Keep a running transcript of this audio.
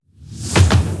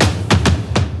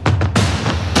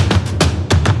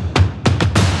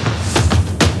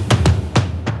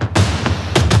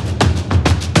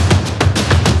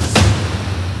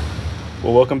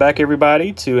Well, welcome back,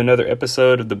 everybody, to another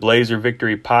episode of the Blazer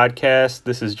Victory Podcast.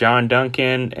 This is John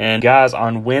Duncan. And guys,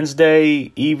 on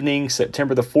Wednesday evening,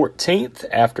 September the 14th,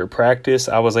 after practice,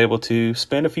 I was able to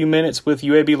spend a few minutes with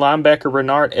UAB linebacker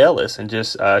Renard Ellis and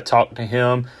just talk to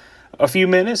him a few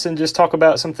minutes and just talk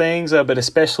about some things, but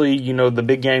especially, the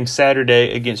big game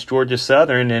Saturday against Georgia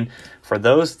Southern. And for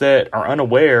those that are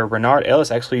unaware, Renard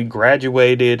Ellis actually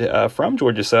graduated from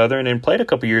Georgia Southern and played a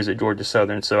couple years at Georgia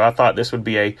Southern. So I thought this would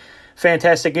be a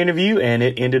fantastic interview, and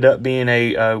it ended up being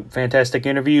a fantastic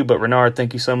interview. But Renard,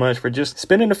 thank you so much for just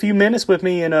spending a few minutes with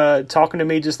me and talking to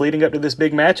me just leading up to this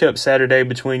big matchup Saturday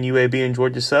between UAB and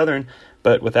Georgia Southern.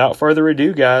 But without further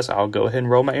ado, guys, I'll go ahead and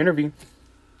roll my interview.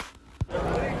 All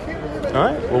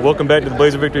right. Well, welcome back to the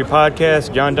Blazer Victory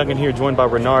Podcast. John Duncan here, joined by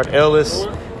Renard Ellis.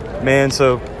 Man,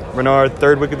 so Renard,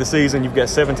 third week of the season, you've got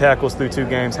 7 tackles through 2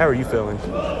 games. How are you feeling?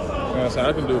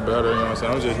 I can do better, I'm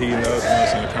just heating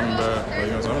up, coming back.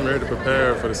 But, I'm ready to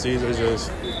prepare for the season. It's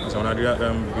just, when I get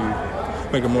them,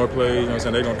 be making more plays,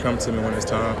 they're going to come to me when it's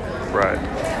time. Right.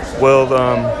 Well,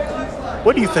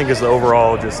 what do you think is the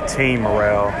overall just team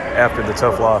morale after the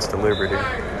tough loss to Liberty?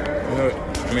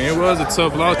 It was a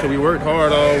tough loss because we worked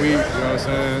hard all week,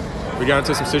 We got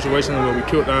into some situations where we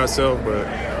killed ourselves, but,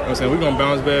 we're going to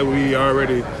bounce back. We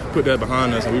already put that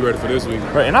behind us, and we're ready for this week.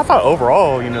 Right, and I thought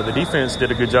overall, the defense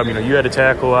did a good job. You had a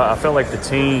tackle. I felt like the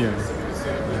team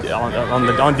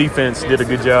on defense did a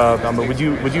good job. Would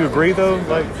you agree, though?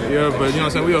 Yeah,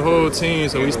 but, we a whole team,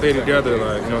 so we stay together.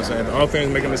 The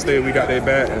offense make a mistake, we got their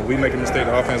back, and we make a mistake,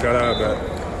 the offense got our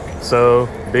back. So,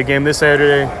 big game this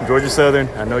Saturday, Georgia Southern.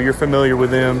 I know you're familiar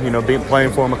with them,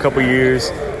 playing for them a couple years.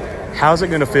 How's it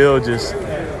going to feel just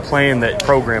playing that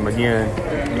program again?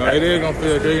 It is going to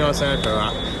feel good,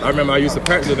 I remember I used to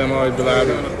practice with them, always be like,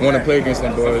 I want to play against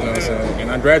them boys, And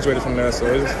I graduated from there, so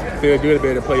it just feels good to be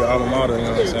able to play your alma mater,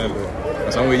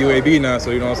 But I'm with UAB now,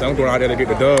 so, I'm going out there to get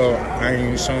the dub. I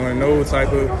ain't showing no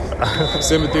type of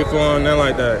sympathy for them, nothing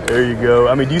like that. There you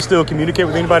go. Do you still communicate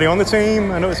with anybody on the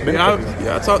team? I know it's been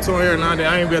I talk to them every now and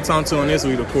then. I ain't been talking to them this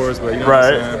week, of course, but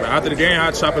right. But after the game, I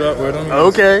chop it up with them.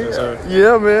 Okay.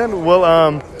 Yeah, man.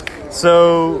 Well,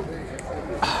 so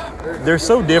they're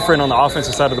so different on the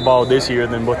offensive side of the ball this year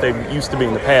than what they used to be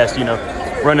in the past.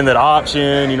 Running that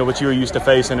option, what you were used to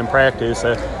facing in practice.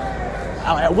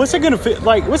 What's it gonna feel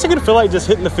like? What's it gonna feel like just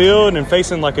hitting the field and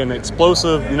facing like an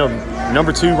explosive,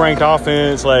 number 2 ranked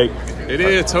offense? It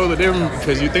is totally different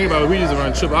because you think about it, we used to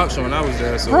run triple option when I was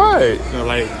there. So, right.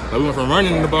 We went from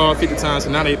running the ball 50 times to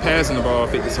now they passing the ball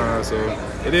 50 times. So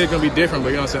it is going to be different.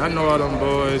 But, I know all them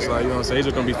boys. It's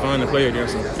just going to be fun to play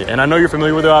against them. Yeah, and I know you're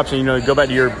familiar with the option. Go back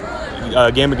to your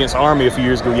game against Army a few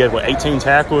years ago. You had, 18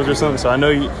 tackles or something? So I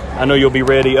know you'll be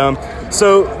ready.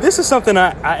 So this is something I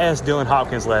asked Dylan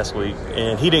Hopkins last week,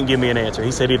 and he didn't give me an answer.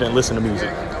 He said he didn't listen to music.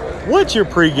 What's your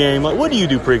pregame? What do you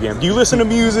do pregame? Do you listen to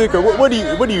music, or what do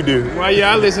you do? Well,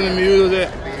 yeah, I listen to music.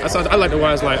 I like to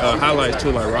watch highlights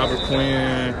too, like Robert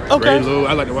Quinn, Ray Lou.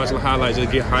 I like to watch the highlights,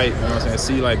 just get hyped.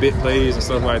 See big plays and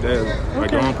stuff like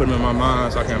that. Go and put them in my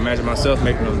mind so I can imagine myself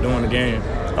making them during the game.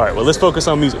 All right, well, let's focus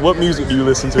on music. What music do you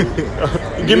listen to?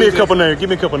 Give me a couple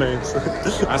names.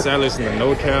 I listen to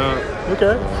No Cap.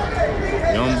 Okay.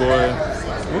 Young Boy.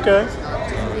 Okay.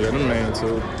 Yeah, them names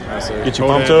too. Get you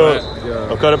pumped up.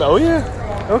 Oh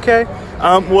yeah. Okay.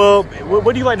 Well,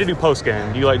 what do you like to do post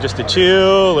game? Do you like just to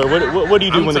chill, or what do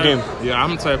you do when the game? Yeah,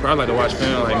 I'm the type. I like to watch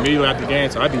film immediately after the game.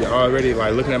 So I be already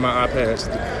looking at my iPad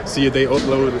to see if they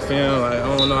uploaded the film. I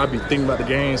don't know. I be thinking about the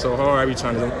game so hard. I be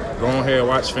trying to go on here and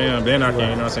watch film. Then I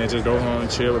can, just go home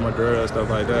and chill with my girl and stuff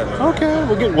like that.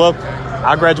 Okay. Well,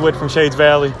 I graduated from Shades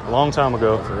Valley a long time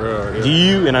ago. For real. Yeah. Do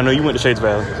you? And I know you went to Shades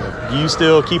Valley. Do you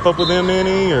still keep up with them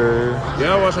any, or?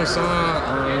 Yeah, I watch them some.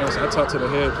 I talked to the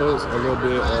head coach a little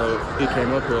bit. He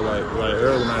came up here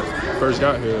early when I first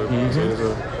got here. Mm-hmm.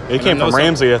 So he came from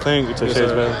Ramsey, I think, to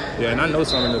Shades Valley. Yeah, and I know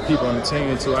some of the people on the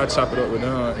team too. I chop it up with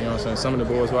them. Some of the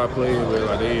boys who I played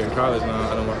with, they in college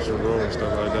now. I don't watch the role and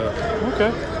stuff like that.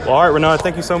 Okay. Well, all right, Renard,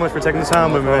 thank you so much for taking the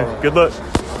time with me, man. Good luck.